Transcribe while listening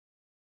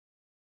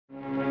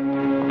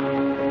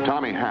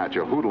Tommy Hatch,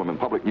 a hoodlum and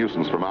public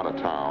nuisance from out of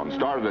town,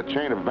 started a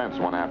chain of events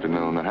one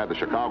afternoon that had the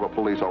Chicago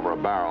police over a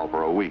barrel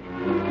for a week.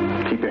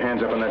 Keep your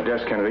hands up on that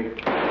desk, Kennedy.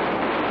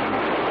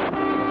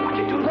 What'd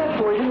you do that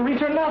for? You didn't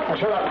read your novel.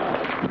 Shut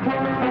up.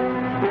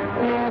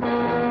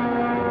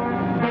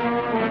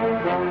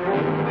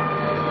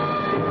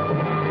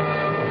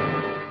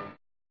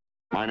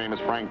 My name is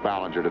Frank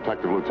Ballinger,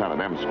 Detective Lieutenant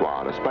M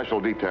Squad, a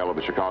special detail of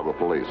the Chicago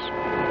police.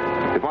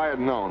 If I had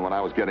known what I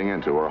was getting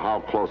into or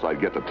how close I'd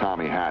get to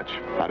Tommy Hatch,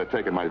 I'd have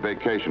taken my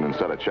vacation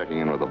instead of checking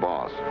in with the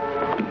boss.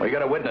 We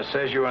got a witness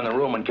says you were in the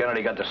room when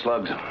Kennedy got the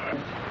slugs.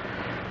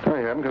 No,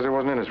 he hadn't, because I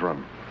wasn't in his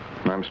room.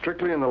 I'm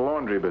strictly in the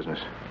laundry business.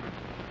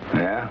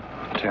 Yeah?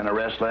 10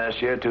 arrests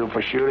last year, 2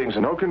 for shootings.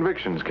 No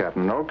convictions,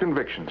 Captain, no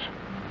convictions.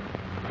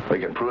 We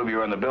can prove you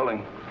were in the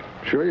building.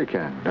 Sure you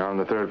can. Down on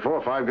the 3rd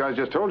floor, 5 guys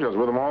just told you I was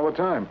with them all the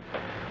time.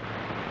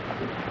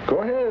 Go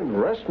ahead,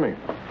 arrest me.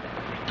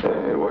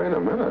 Hey, wait a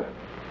minute.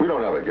 We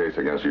don't have a case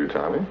against you,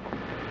 Tommy.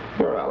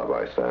 Your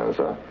alibi stands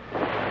up.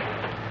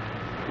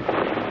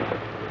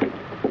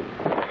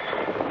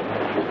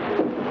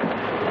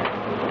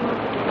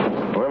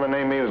 Whoever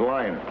named me was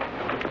lying.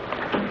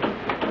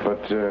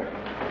 But,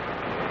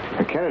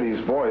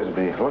 Kennedy's boys will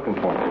be looking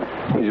for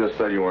me. He just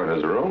said you weren't in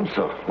his room,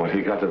 so what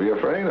he got to be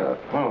afraid of?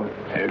 Well,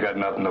 You got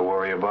nothing to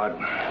worry about.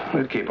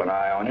 We'll keep an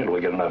eye on you till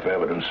we get enough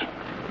evidence.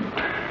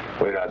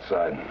 Wait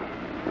outside.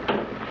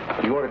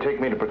 you want to take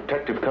me to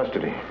protective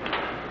custody?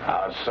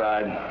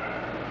 Outside.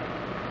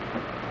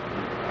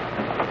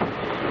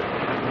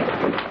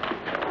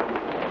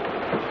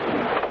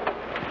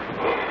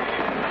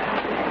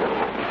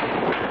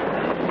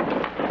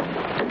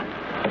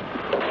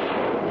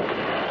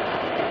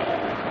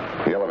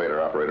 The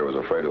elevator operator was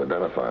afraid to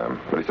identify him,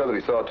 but he said that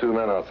he saw 2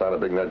 men outside of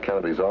Big Ned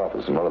Kennedy's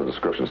office, and none of the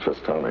descriptions fits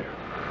Tommy.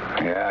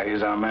 Yeah,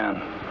 he's our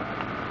man.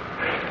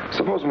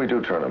 Supposing we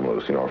do turn him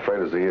loose,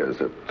 afraid as he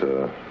is, it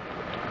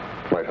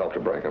might help to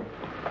break him.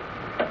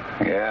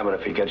 Yeah, but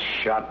if he gets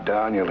shot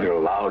down, you'll hear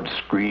loud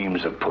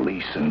screams of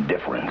police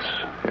indifference.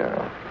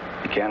 Yeah.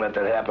 You can't let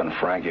that happen,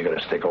 Frank. You gotta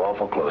stick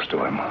awful close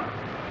to him.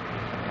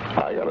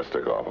 I gotta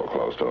stick awful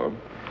close to him.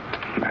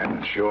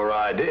 And sure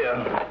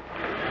idea.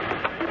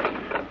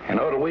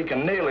 To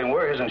weaken Neely,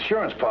 we're his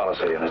insurance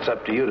policy, and it's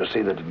up to you to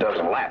see that it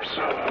doesn't lapse.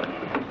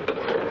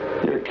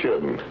 You're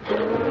kidding.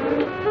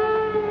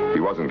 He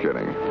wasn't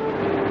kidding.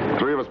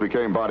 3 of us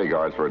became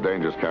bodyguards for a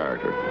dangerous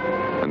character.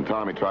 And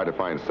Tommy tried to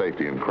find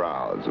safety in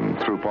crowds and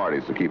through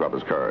parties to keep up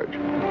his courage.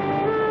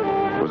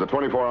 It was a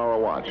 24-hour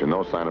watch and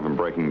no sign of him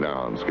breaking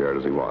down, scared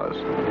as he was.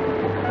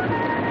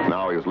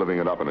 Now he was living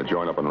it up in a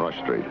joint up on Rush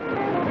Street.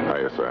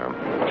 Hiya, Sam.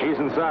 He's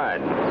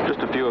inside. Just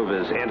a few of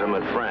his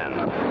intimate friends.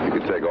 You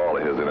could take all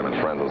of his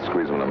intimate friends and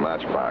squeeze them in a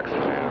matchbox.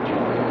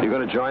 You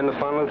going to join the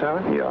fun,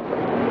 Lieutenant? Yeah.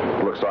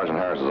 Look, Sergeant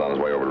Harris is on his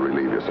way over to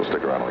relieve you, so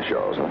stick around when he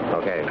shows.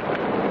 Huh? Okay.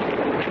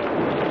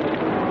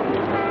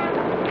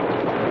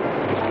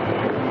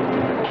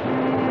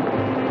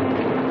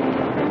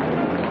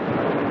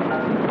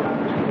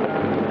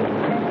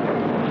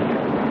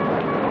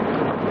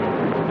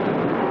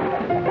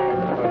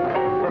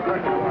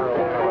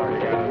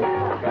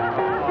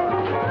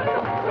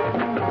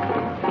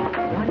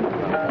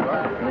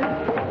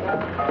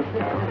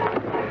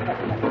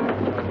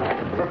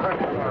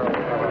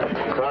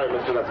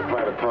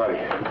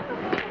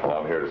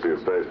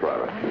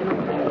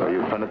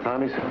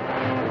 Tommy's?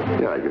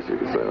 Yeah, I guess you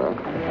could say that.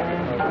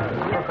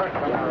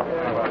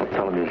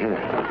 Tell him you're here.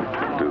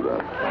 Do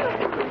that.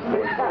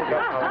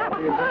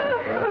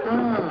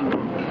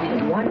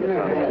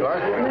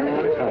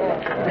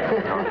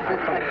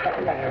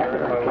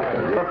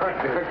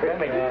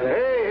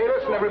 Hey,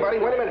 listen, everybody.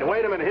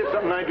 Wait a minute. Here's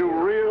something I do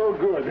real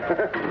good.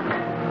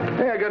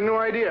 Hey, I got a new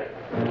idea.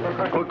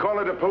 We'll call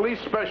it a police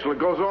special. It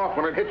goes off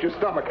when it hits your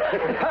stomach.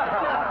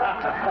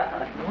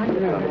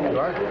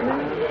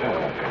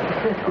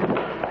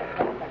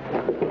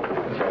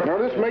 Now,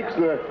 this makes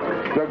the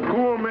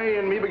gourmet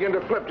in me begin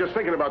to flip just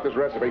thinking about this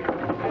recipe.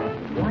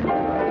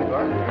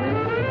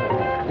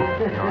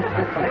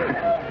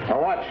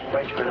 Now, watch.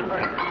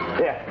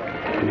 Yeah.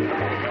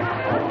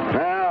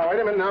 Now, wait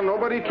a minute. Now,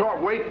 nobody talk.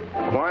 Wait.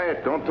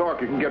 Quiet. Don't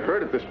talk. You can get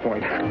hurt at this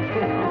point.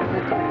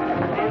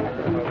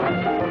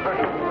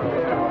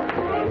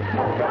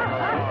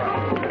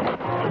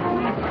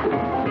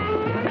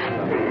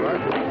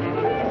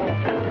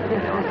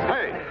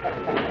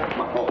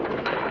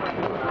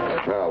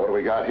 Now, what do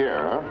we got here,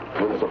 huh?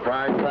 Little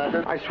surprise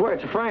packet? I swear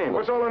it's a frame.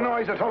 What's all the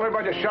noise? I told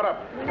everybody to shut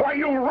up. Why,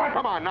 you run!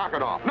 Come on, knock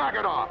it off. Knock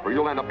it off, or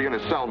you'll end up being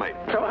his cellmate.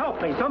 So help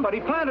me.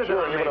 Somebody planted it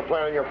on You're me. going to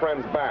play on your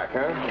friend's back,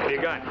 huh? What do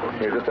you got?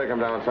 Here, just take him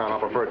downtown. I'll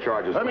prefer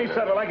charges. Let me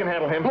settle. I can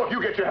handle him. Look,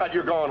 you get your hat.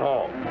 You're going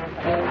home.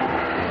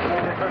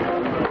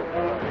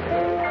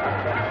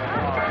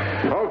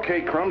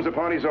 Okay, Crumbs, the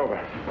party's over.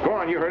 Go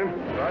on, you heard him.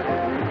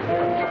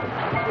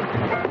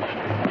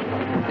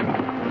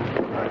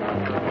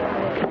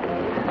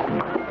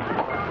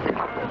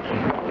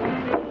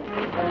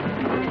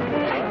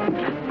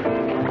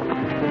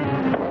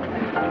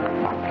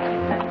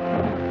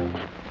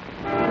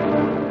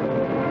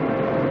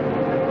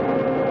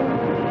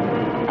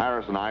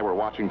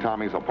 watching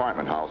Tommy's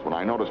apartment house when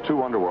I noticed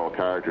two underworld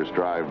characters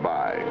drive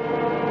by.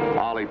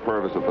 Ollie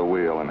Purvis at the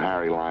wheel and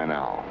Harry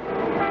Lionel.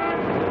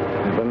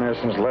 Been there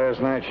since last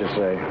night, you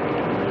say?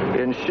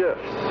 In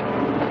shifts.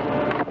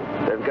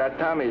 They've got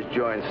Tommy's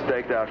joint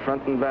staked out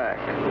front and back.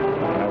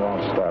 That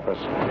won't stop us.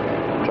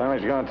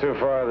 Tommy's gone too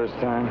far this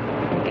time.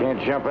 He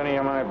can't jump any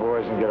of my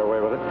boys and get away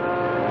with it.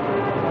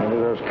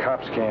 Maybe those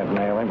cops can't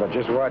nail him, but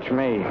just watch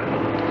me.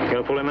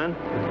 Gonna pull him in?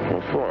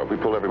 What for? If we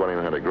pulled everybody who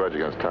had a grudge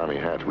against Tommy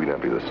Hatch, we'd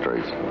empty the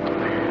streets.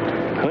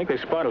 I think they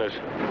spotted us.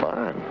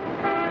 Fine.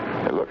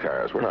 Hey, look,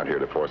 Harris, we're not here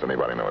to force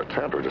anybody into a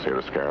tent. We're just here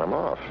to scare them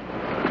off.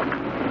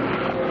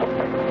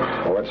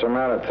 What's the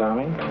matter,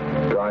 Tommy?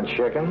 Gone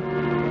chicken?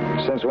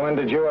 Since when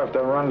did you have to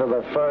run to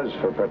the fuzz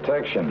for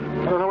protection?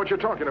 I don't know what you're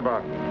talking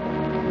about.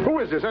 Who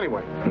is this,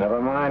 anyway?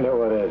 Never mind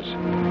who it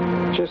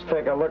is. Just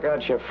take a look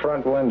out your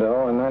front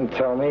window and then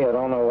tell me you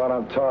don't know what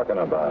I'm talking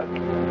about.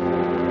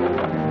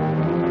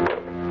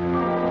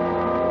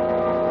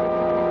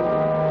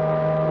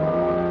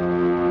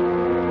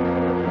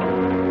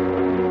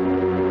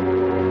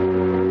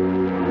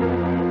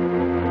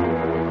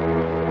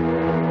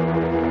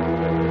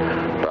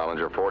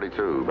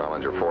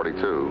 Ballinger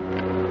 42.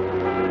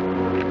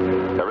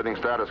 Everything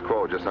status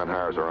quo. Just send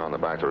Harris around the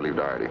back to relieve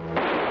Doherty.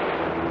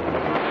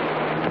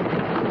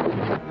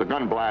 The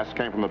gun blast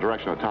came from the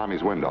direction of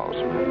Tommy's windows.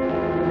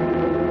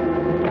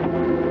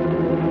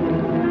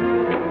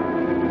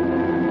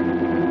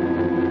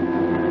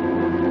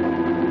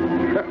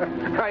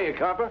 Hiya,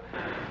 copper.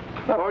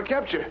 Oh, I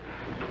kept you.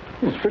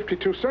 It's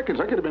 52 seconds.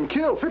 I could have been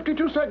killed.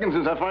 52 seconds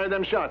since I fired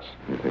them shots.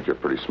 You think you're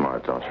pretty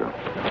smart, don't you?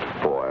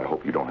 Boy, I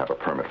hope you don't have a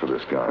permit for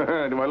this gun.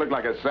 Do I look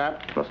like a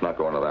sap? Let's not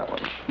go into that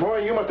one.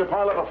 Boy, you must have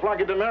piled up a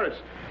flock of demerits.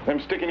 Them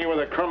sticking you with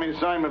a crummy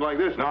assignment like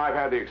this. No, I've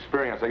had the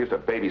experience. I used to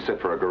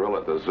babysit for a gorilla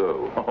at the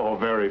zoo. Oh,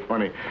 very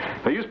funny.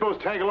 Now, you supposed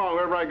to tag along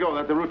wherever I go.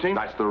 That the routine?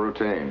 That's the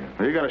routine.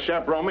 Well, you got to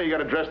chaperone me. You got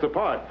to dress the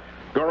part.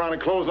 Go around in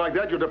clothes like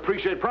that, you'll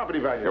depreciate property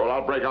value. Yeah, well,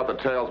 I'll break out the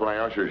tails when I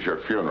usher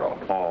your funeral.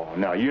 Oh,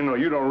 now, you know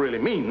you don't really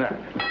mean that.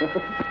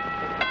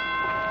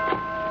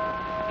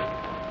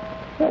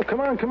 Oh,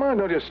 come on.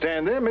 Don't just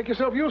stand there. Make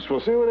yourself useful.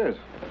 See who it is.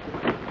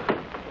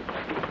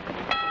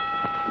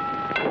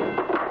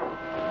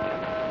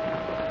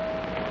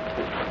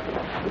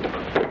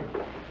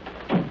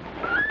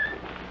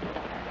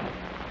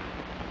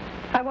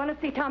 I want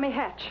to see Tommy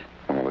Hatch.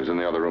 Oh, he's in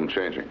the other room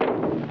changing.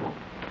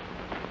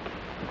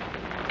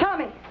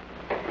 Tommy,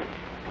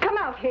 come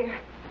out here.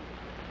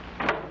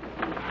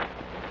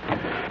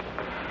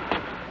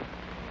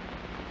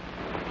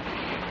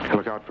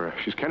 Look out for her.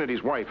 She's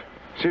Kennedy's wife.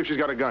 See if she's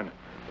got a gun.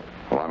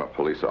 Well, I'm a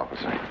police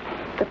officer.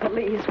 The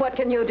police, what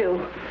can you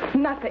do?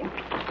 Nothing.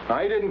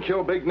 I didn't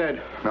kill Big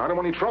Ned. Now, I don't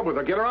want any trouble with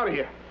her. Get her out of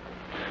here.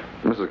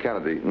 Mrs.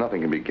 Kennedy,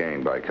 nothing can be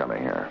gained by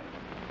coming here.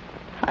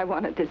 I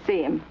wanted to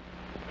see him.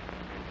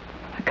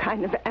 The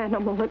kind of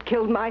animal that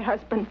killed my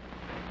husband.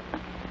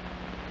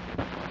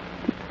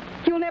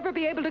 You'll never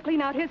be able to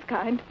clean out his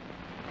kind.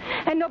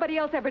 And nobody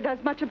else ever does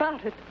much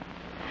about it.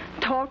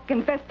 Talk,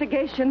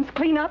 investigations,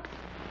 cleanups.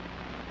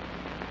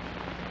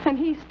 And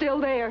he's still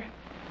there,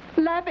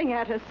 laughing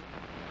at us.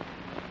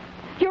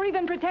 You're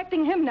even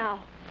protecting him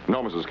now.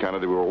 No, Mrs.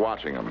 Kennedy, we were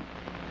watching him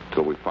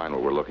till we find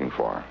what we're looking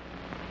for.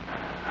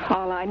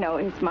 All I know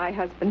is my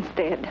husband's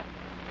dead.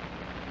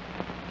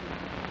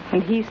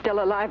 And he's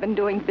still alive and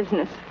doing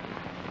business.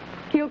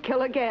 He'll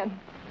kill again.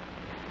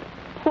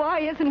 Why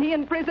isn't he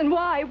in prison?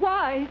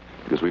 Why?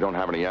 Because we don't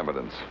have any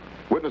evidence.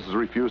 Witnesses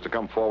refuse to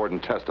come forward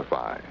and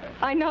testify.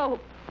 I know.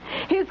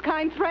 His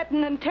kind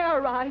threaten and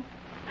terrorize.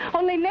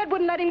 Only Ned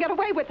wouldn't let him get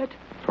away with it.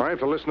 So I have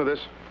to listen to this.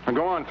 And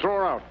go on, throw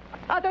her out.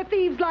 Other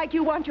thieves like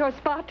you want your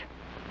spot.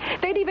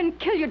 They'd even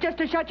kill you just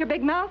to shut your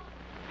big mouth.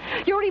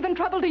 You're even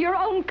trouble to your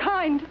own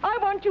kind. I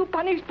want you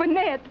punished for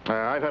Ned.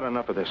 I've had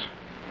enough of this.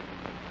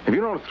 If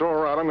you don't throw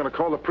her out, I'm going to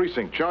call the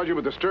precinct, charge you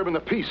with disturbing the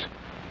peace.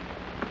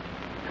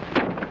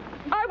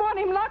 I want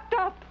him locked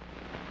up.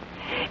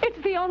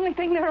 It's the only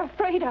thing they're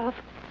afraid of.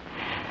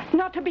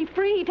 Not to be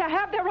free, to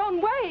have their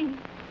own way.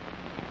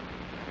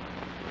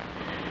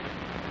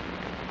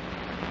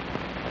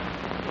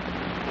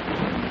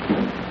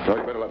 No,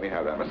 you better let me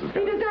have that, Mrs. He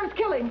Kennedy. deserves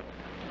killing.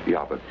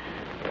 Yeah, but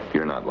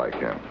you're not like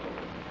him.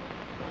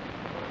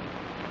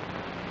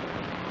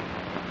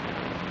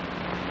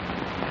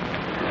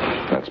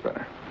 That's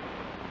better.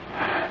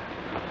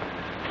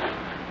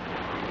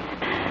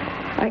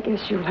 I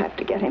guess you'll have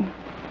to get him.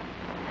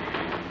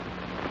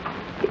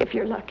 If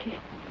you're lucky.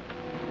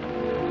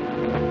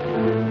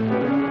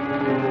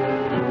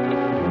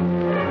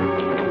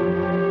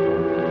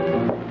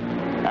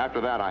 After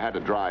that, I had to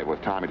drive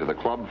with Tommy to the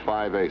Club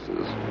 5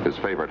 Aces, his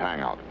favorite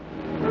hangout.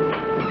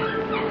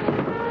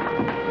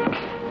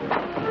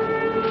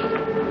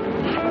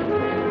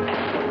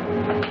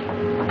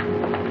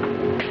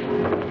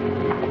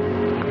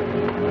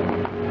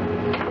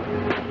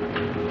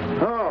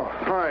 Oh,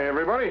 hi,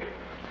 everybody.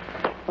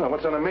 Well,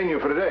 what's on the menu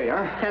for today,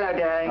 huh? Hello,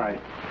 Gary. Hi.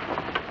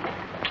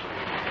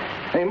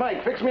 Hey,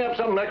 Mike, fix me up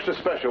something extra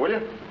special, will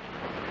you?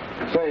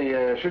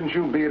 Say, shouldn't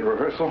you be at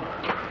rehearsal?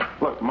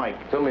 Look,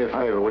 Mike, Do me a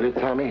favor, will you,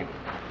 Tommy?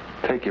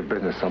 Take your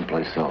business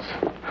someplace else.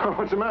 Oh,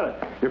 what's the matter?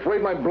 You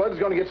afraid my blood's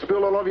going to get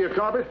spilled all over your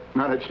carpet?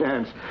 Not a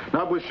chance.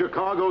 Not with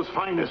Chicago's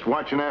finest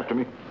watching after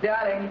me.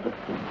 Darling,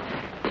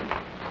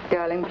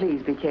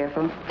 please be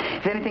careful.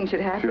 If anything should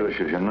happen...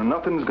 Sure. No,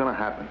 nothing's going to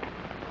happen.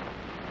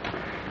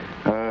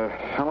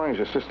 How long is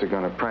your sister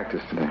going to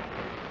practice today?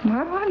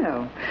 How do I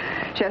know?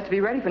 She has to be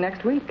ready for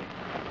next week.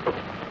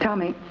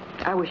 Tommy,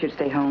 I wish you'd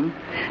stay home,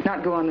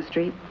 not go on the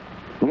street.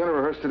 You going to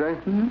rehearse today?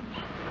 Mm-hmm.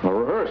 Well,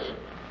 rehearse.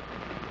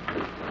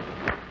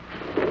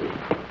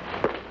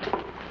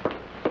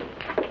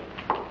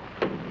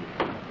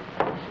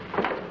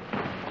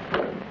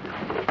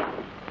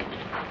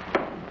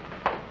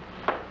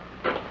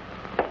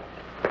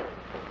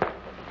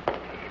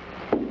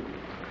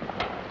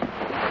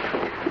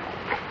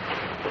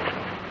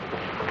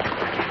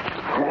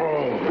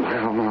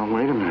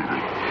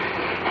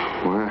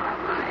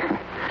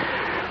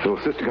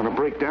 Sister going to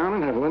break down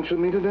and have lunch with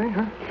me today,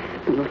 huh?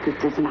 Little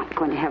sister's not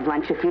going to have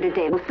lunch with you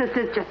today. Little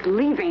sister's just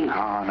leaving.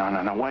 Oh,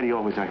 no. Why do you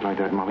always act like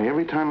that, Molly?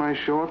 Every time I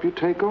show up, you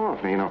take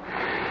off. You know,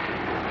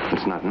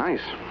 it's not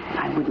nice.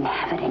 I wouldn't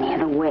have it any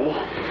other way.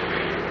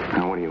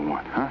 Now, what do you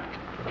want, huh?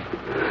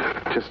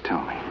 Just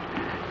tell me.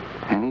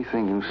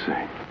 Anything you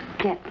say.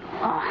 Get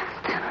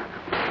lost.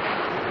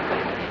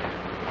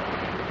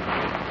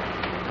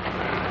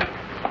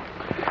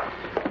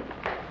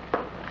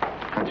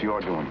 That's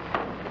your doing.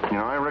 You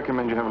know, I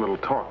recommend you have a little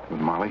talk with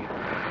Molly.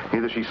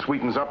 Either she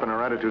sweetens up in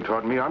her attitude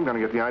toward me, or I'm going to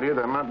get the idea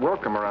that I'm not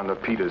welcome around the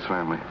Peters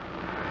family.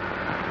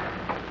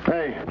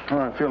 Hey,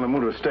 I feel in the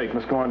mood of a steak.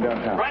 Let's go on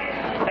downtown. Frank!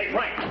 Hey,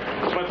 Frank!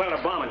 Someone planted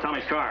a bomb in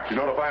Tommy's car. You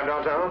notify him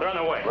downtown? They're on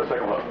their way. Let's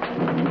take a look.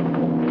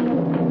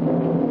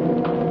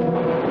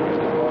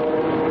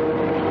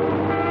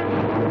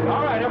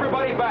 All right,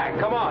 everybody back.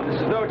 Come on, this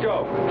is no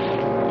joke.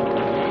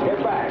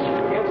 Get back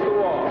against the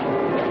wall.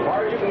 As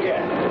far as you can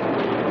get.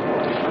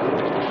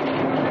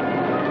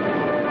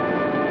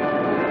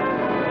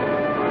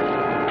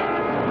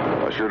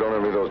 Sure don't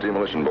envy those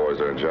demolition boys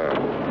there, John.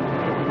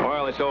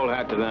 Well, it's old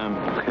hat to them.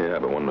 Yeah,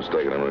 but one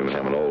mistake, and I don't even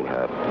have an old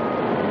hat.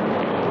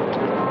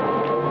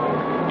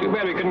 Too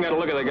bad we couldn't get a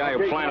look at the guy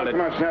who planted it.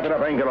 Come on, snap it up.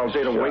 I ain't got all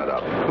day to wait. Shut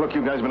up. Look,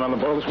 you guys been on the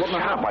ball. What Shut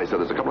up, I said.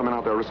 There's a couple of men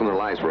out there risking their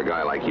lives for a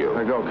guy like you.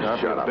 Now go, cop.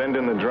 Shut up. Bend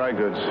in the dry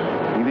goods.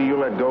 Either you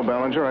let go,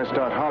 Ballinger, or I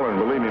start hollering.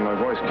 Believe me, my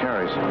voice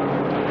carries.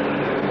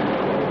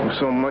 If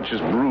so much as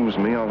bruised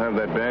me, I'll have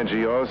that badge of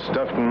yours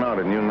stuffed and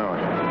mounted, and you know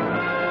it.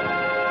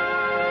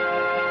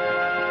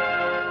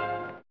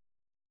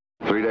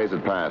 3 days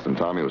had passed, and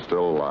Tommy was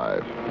still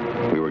alive.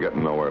 We were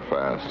getting nowhere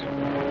fast.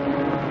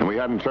 And we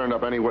hadn't turned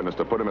up any witness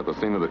to put him at the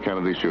scene of the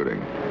Kennedy shooting,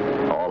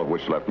 all of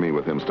which left me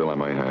with him still on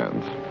my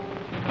hands.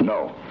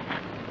 No.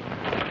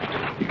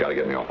 You gotta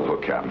get me off the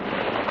hook, Captain.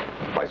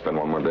 If I spend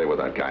one more day with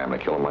that guy, I'm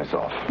gonna kill him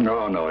myself.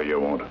 No, you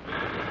won't.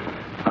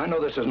 I know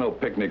this is no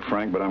picnic,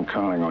 Frank, but I'm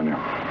counting on you.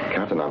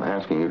 Captain, I'm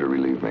asking you to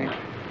relieve me.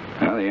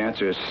 Well, the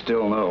answer is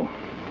still no.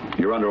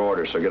 You're under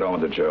order, so get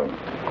on with the job.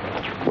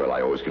 Well,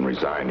 I always can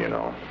resign, you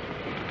know.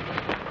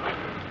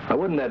 Now,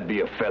 wouldn't that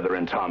be a feather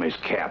in Tommy's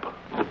cap?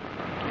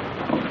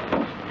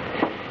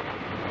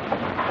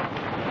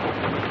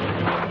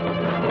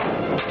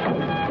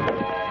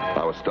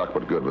 I was stuck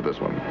but good with this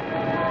one.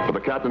 But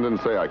the captain didn't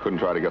say I couldn't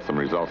try to get some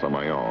results on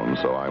my own,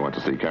 so I went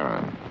to see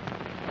Karen.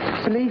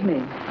 Believe me,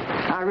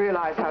 I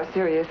realize how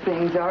serious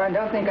things are and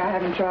don't think I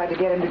haven't tried to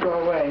get him to go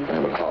away.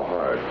 Yeah, but how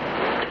hard?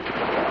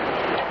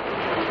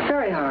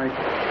 Very hard.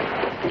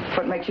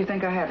 What makes you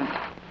think I haven't?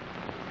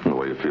 The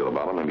way you feel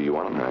about him, maybe you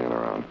want him hanging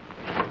around.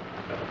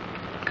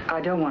 I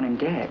don't want him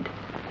dead.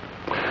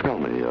 Tell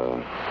me,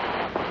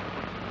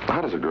 how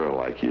does a girl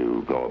like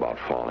you go about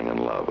falling in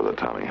love with a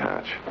Tommy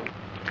Hatch?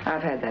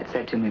 I've had that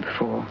said to me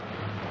before.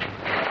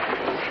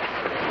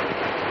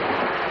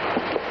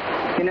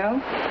 You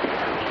know,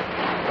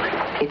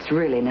 it's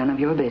really none of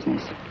your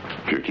business.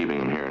 If you're keeping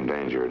him here in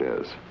danger, it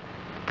is.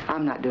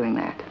 I'm not doing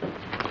that.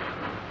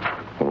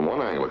 Well, from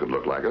one angle, it could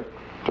look like it,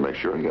 to make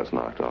sure he gets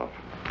knocked off.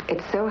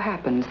 It so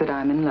happens that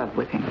I'm in love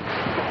with him.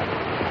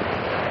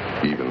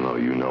 Even though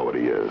you know what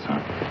he is,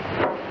 huh?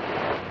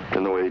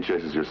 In the way he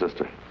chases your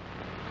sister.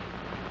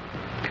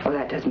 Well,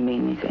 that doesn't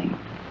mean anything.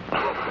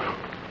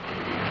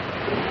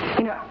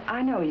 You know,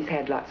 I know he's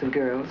had lots of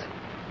girls.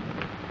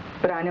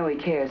 But I know he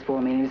cares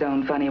for me in his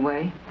own funny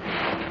way.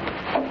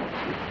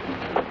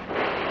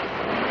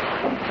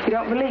 You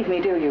don't believe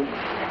me, do you?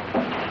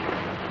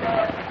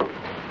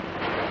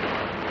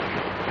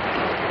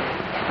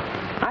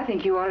 I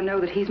think you ought to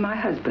know that he's my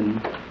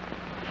husband.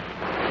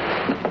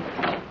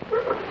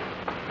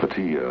 But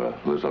he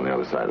lives on the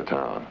other side of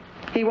town.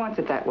 He wants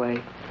it that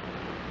way.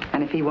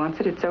 And if he wants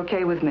it, it's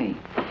okay with me.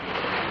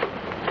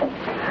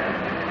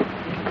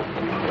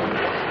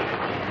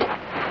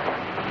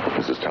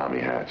 This is Tommy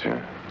Hatch, huh?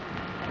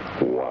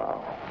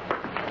 Wow.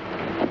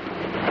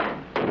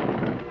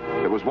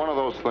 It was one of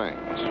those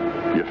things.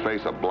 You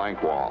face a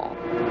blank wall.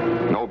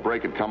 No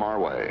break had come our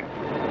way.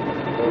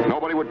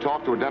 Nobody would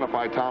talk to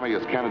identify Tommy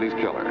as Kennedy's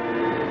killer.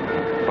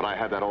 But I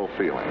had that old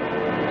feeling.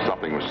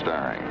 Something was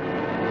stirring.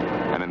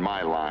 And in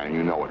my line,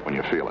 you know it when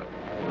you feel it.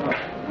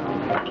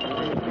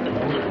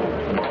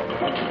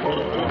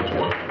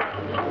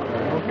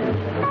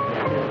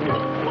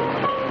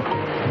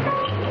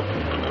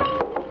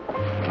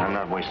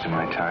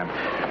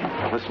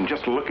 Listen,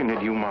 just looking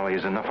at you, Molly,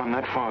 is enough. I'm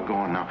that far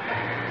gone now.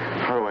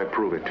 How do I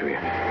prove it to you?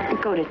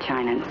 Go to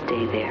China and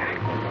stay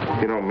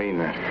there. You don't mean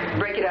that.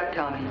 Break it up,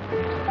 Tommy.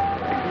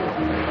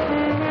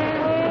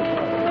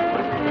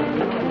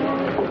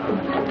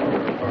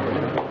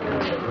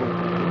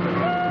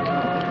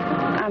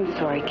 I'm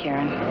sorry,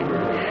 Karen.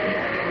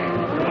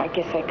 I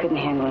guess I couldn't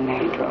handle him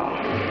after all.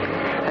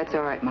 That's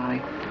all right,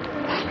 Molly.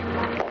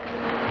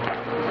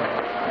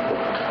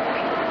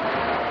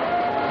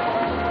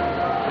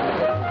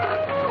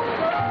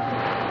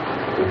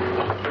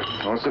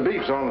 What's the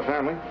beef? It's all in the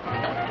family.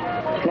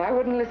 And I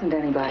wouldn't listen to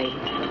anybody.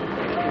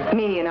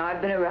 Me, and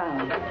I've been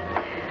around.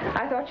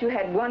 I thought you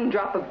had one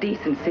drop of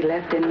decency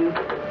left in you.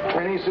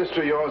 Any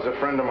sister of yours is a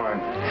friend of mine.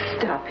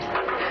 Stop it.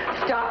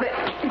 Stop it.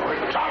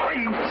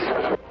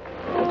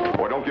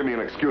 Boy, don't give me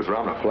an excuse or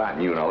I'm going to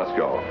flatten you. Now, let's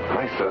go.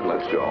 I said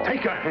let's go.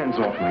 Take your hands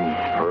off me.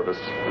 Purvis,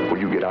 will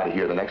you get out of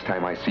here? The next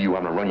time I see you,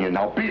 I'm going to run you and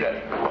I'll beat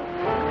it.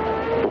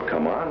 Well,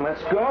 come on,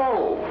 let's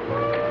go.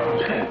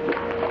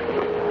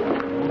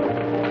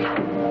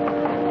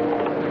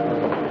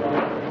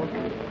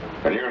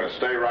 And you're going to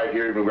stay right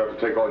here even if we have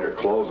to take all your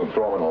clothes and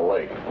throw them in the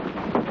lake.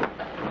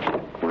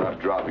 We're not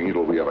dropping you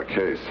till we have a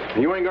case.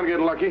 You ain't going to get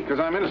lucky,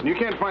 because I'm innocent. You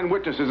can't find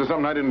witnesses of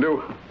something I didn't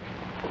do.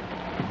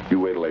 You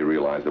wait till they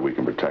realize that we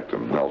can protect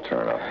them. They'll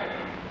turn up.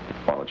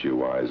 Why don't you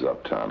wise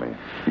up, Tommy?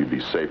 You'd be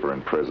safer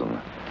in prison.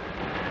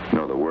 You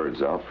know, the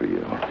word's out for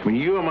you. I mean,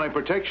 you are my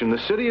protection, the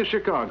city of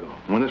Chicago.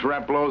 When this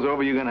rap blows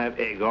over, you're going to have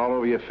egg all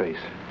over your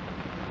face.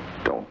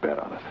 Don't bet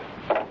on it.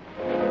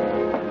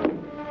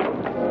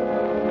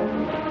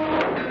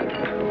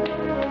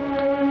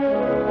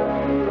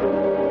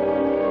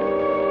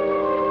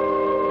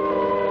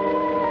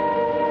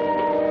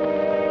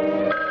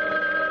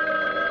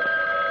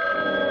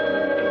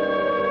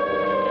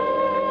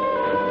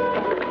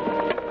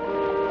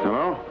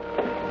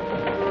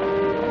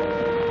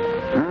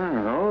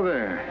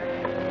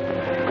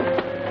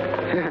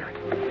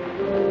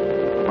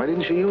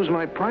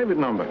 My private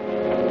number.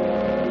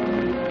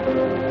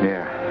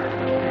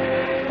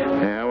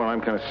 Yeah, well,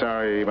 I'm kind of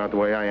sorry about the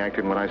way I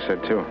acted and what I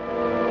said, too.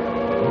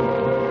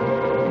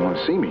 You want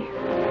to see me?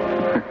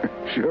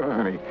 Sure,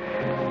 honey.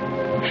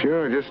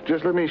 Sure,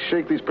 just let me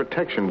shake these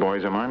protection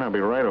boys of mine. I'll be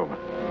right over.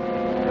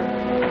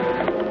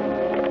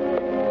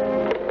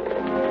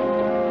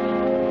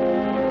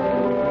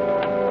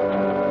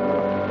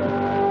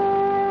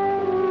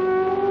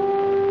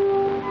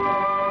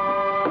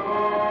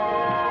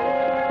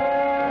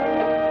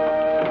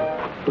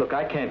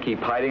 I can't keep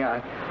hiding.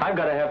 I've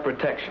got to have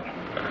protection.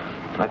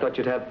 I thought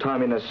you'd have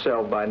Tommy in a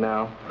cell by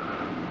now.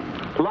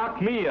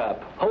 Lock me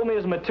up. Hold me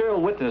as a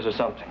material witness or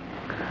something.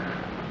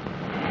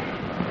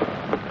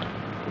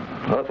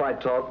 Well, if I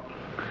talk,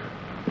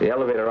 the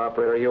elevator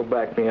operator, he'll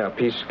back me up.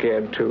 He's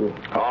scared, too.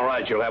 All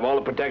right, you'll have all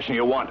the protection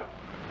you want.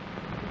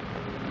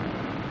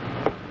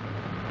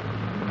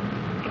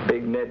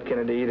 Big Ned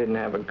Kennedy, he didn't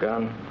have a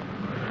gun.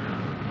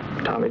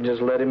 Tommy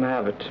just let him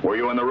have it. Were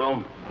you in the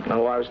room?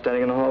 No, I was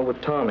standing in the hall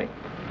with Tommy.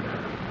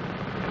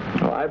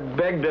 Well, I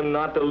begged him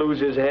not to lose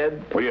his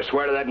head. Will you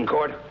swear to that in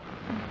court?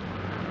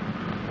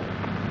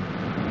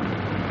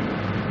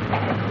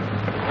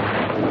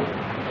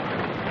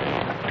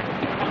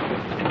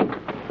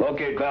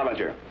 Locate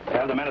Ballinger.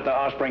 Have the men at the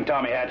house bring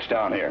Tommy Hatch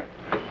down here.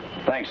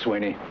 Thanks,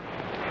 Sweeney.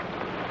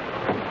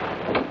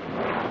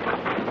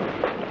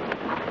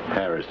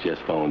 Harris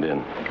just phoned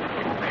in.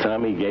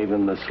 Tommy gave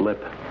him the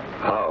slip.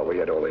 Oh, we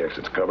had all the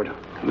exits covered.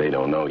 They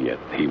don't know yet.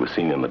 He was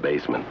seen in the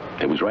basement.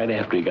 It was right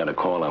after he got a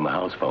call on the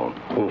house phone.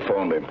 Who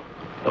phoned him?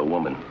 A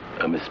woman,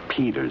 a Miss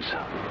Peters.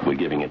 We're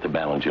giving it to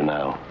Ballinger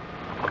now.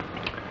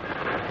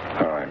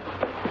 All right.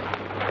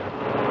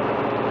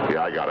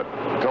 Yeah, I got it.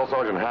 Tell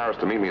Sergeant Harris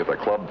to meet me at the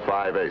Club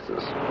 5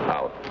 Aces.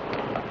 Out.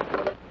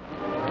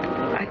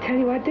 I tell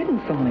you, I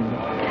didn't phone him.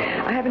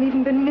 I haven't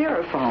even been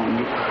near a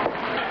phone.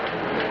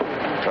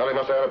 Well, he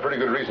must have had a pretty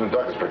good reason to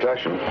duck his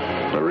protection.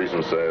 A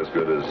reason, say, as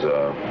good as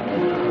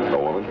a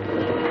woman.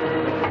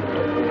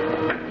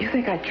 You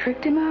think I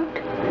tricked him out?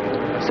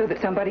 So that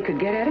somebody could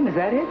get at him? Is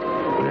that it?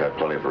 You had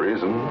plenty of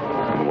reason.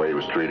 In the way he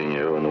was treating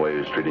you and the way he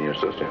was treating your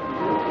sister.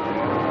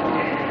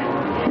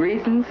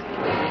 Reasons?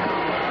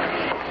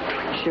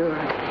 Sure.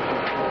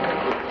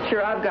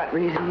 Sure, I've got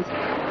reasons.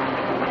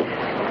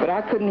 But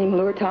I couldn't even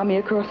lure Tommy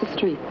across the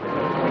street.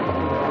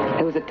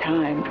 There was a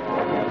time.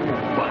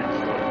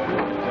 Once.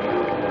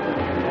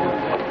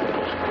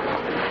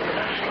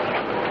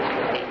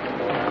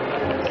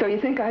 So you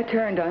think I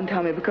turned on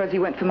Tommy because he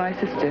went for my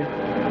sister?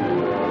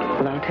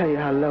 Well, I'll tell you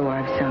how low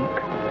I've sunk.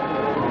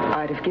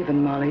 I'd have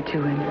given Molly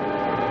to him.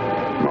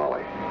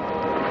 Molly.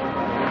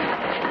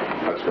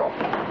 Let's go.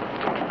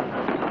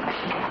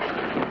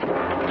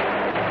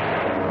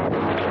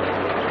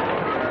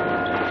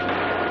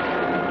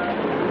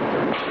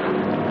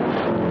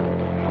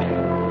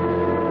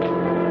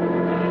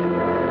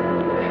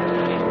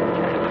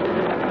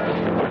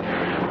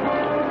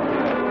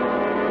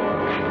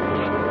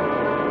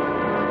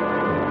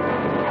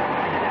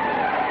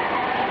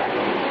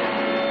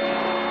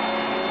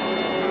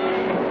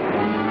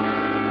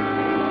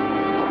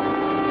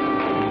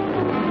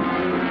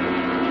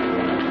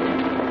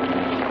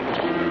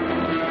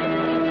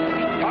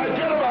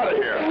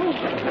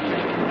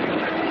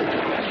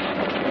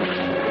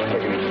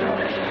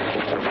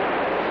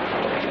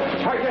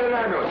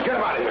 an ambulance. Get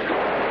him out of here.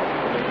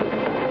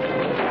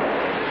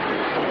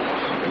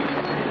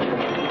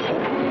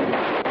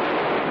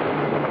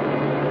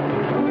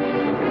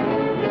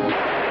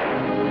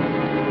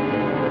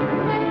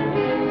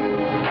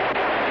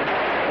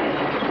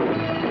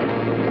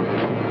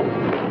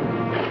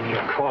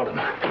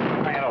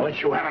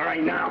 You have it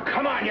right now.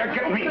 Come on, you're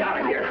getting me out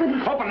of here.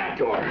 Open that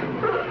door. All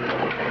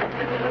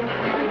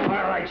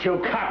right, you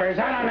coppers,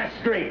 out on the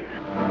street.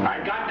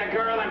 I got the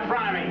girl in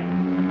front of me.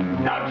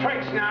 No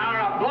tricks now,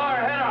 or I'll blow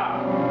her head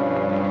off.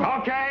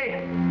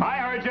 Okay, I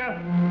heard you.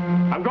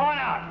 I'm going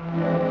out.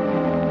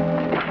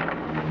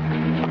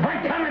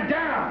 I'm coming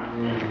down.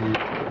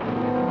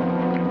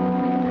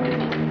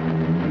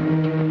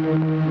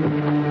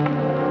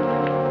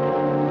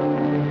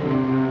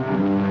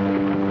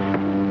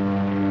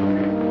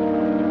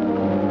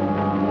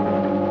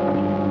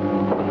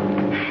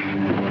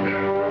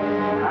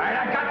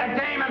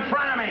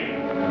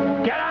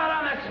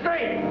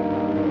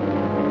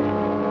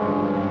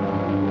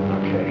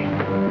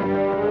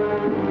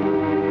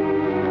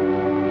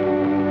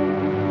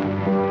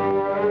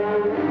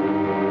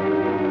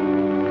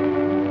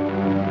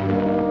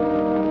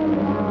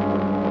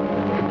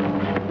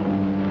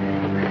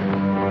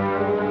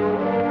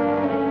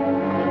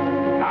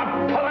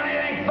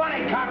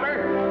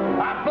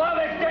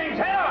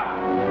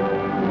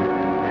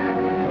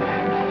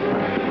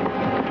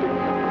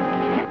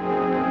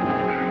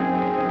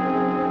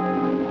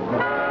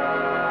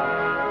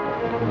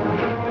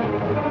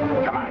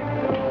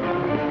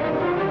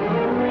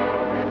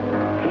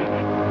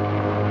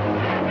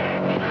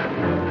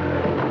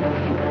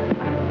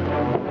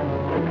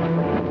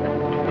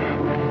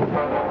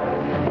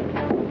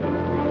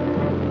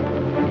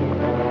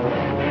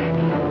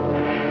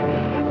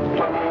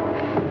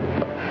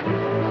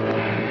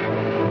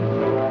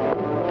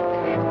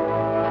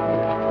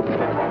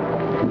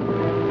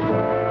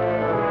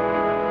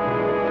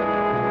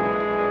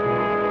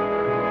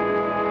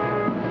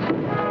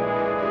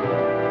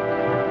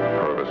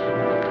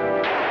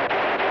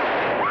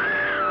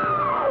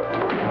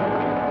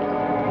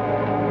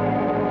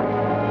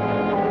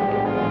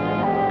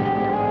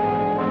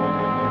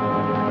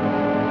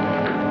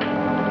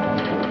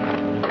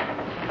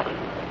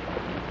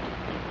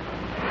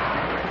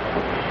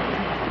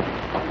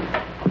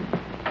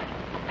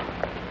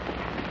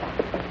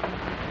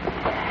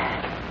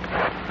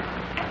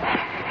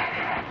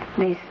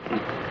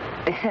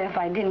 They said if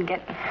I didn't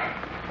get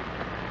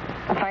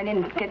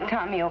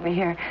Tommy over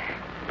here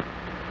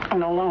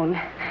on alone,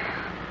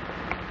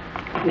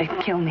 they'd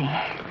kill me.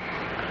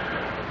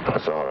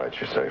 That's all right.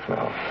 You're safe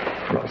now.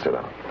 Come on, sit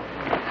down.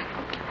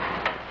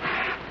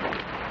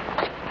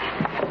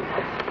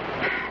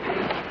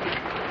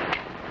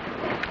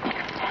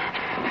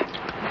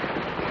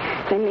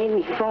 They made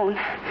me phone.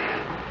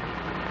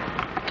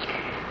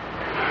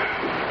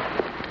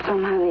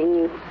 Somehow they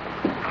knew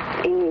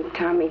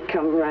Tommy'd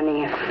come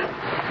running if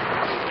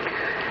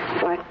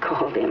I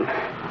called him.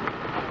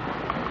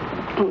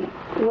 And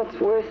what's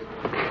worse,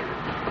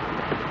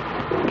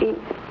 deep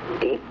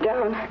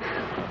down,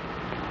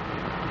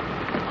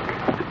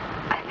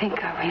 I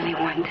think I really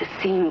wanted to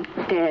see him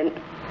dead.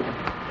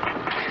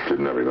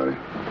 Didn't everybody?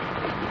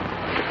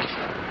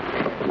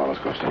 Come on,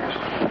 let's go upstairs.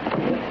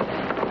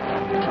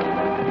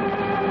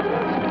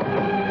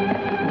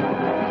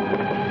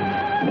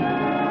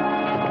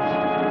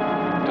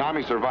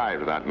 Tommy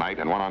survived that night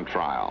and went on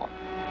trial.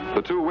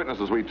 The two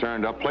witnesses we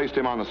turned up placed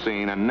him on the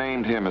scene and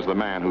named him as the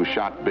man who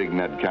shot Big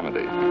Ned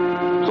Kennedy.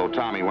 So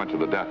Tommy went to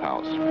the death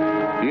house.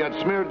 He had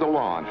smeared the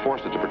law and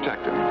forced it to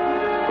protect him,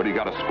 but he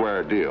got a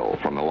square deal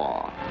from the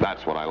law.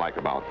 That's what I like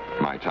about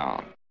my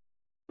town.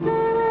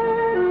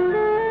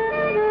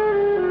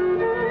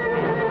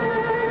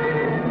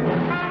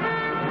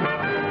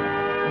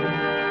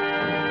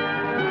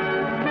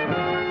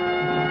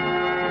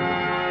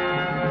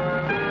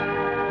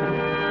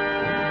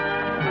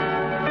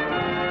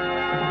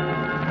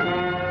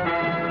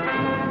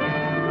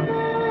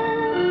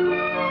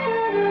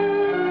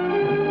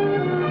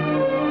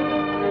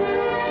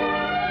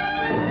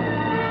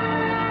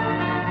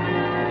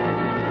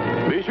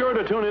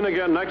 Tune in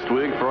again next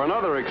week for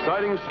another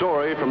exciting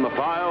story from the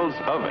files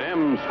of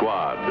M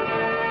Squad.